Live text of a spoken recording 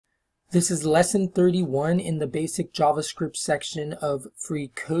This is lesson 31 in the basic JavaScript section of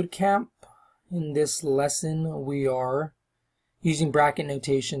freeCodeCamp. In this lesson, we are using bracket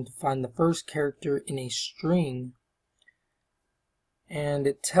notation to find the first character in a string. And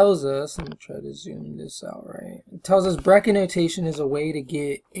it tells us, let me try to zoom this out right. It tells us bracket notation is a way to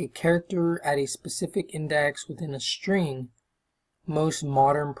get a character at a specific index within a string. Most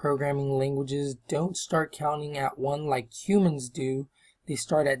modern programming languages don't start counting at 1 like humans do. They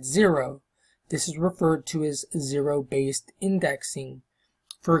start at 0. This is referred to as zero-based indexing.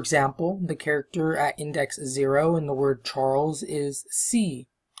 For example, the character at index 0 in the word Charles is C.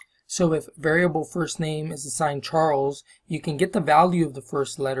 So if variable first name is assigned Charles, you can get the value of the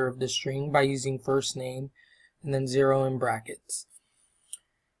first letter of the string by using first name and then 0 in brackets.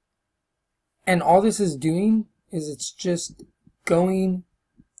 And all this is doing is it's just going,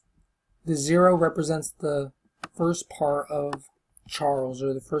 the 0 represents the first part of Charles,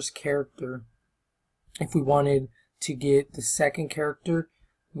 or the first character. If we wanted to get the second character,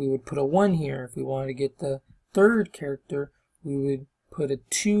 we would put a 1 here. If we wanted to get the third character, we would put a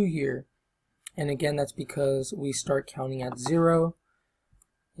 2 here. And again, that's because we start counting at 0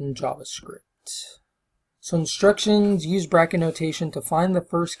 in JavaScript. So instructions: use bracket notation to find the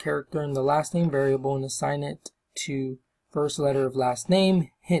first character in the last name variable and assign it to first letter of last name.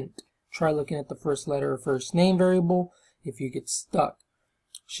 Hint: try looking at the first letter of first name variable if you get stuck.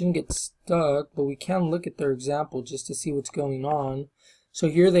 Shouldn't get stuck, but we can look at their example just to see what's going on. So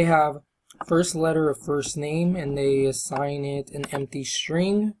here they have first letter of first name and they assign it an empty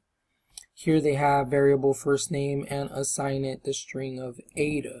string. Here they have variable first name and assign it the string of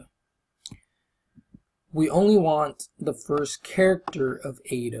Ada. We only want the first character of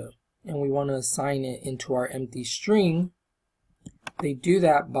Ada and we want to assign it into our empty string. They do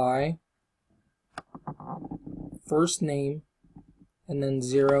that by first name and then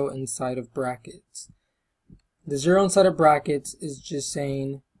 0 inside of brackets. The 0 inside of brackets is just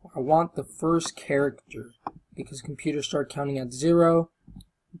saying I want the first character, because computers start counting at 0.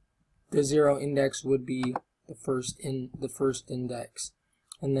 The 0 index would be the first index,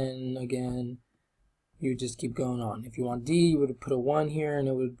 and then again you just keep going on. If you want D, you would put a 1 here and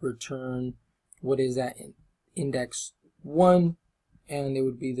it would return what is at index 1, and it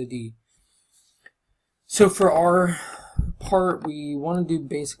would be the D. So for our part, we want to do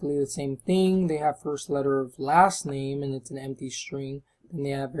basically the same thing. They have first letter of last name and it's an empty string. Then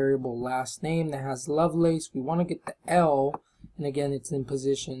they have variable last name that has Lovelace. We want to get the L, and again it's in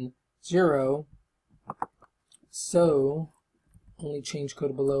position 0. So only change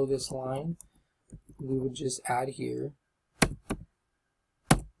code below this line. We would just add here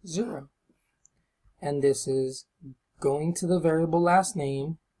 0. And this is going to the variable last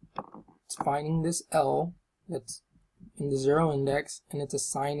name. It's finding this L that's in the 0 index and it's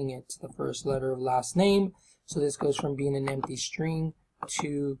assigning it to the first letter of last name. So this goes from being an empty string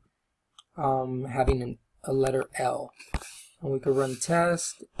to having a letter L. And we could run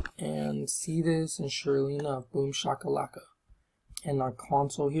test and see this, and surely enough, boom shakalaka. And our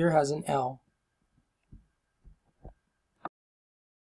console here has an L.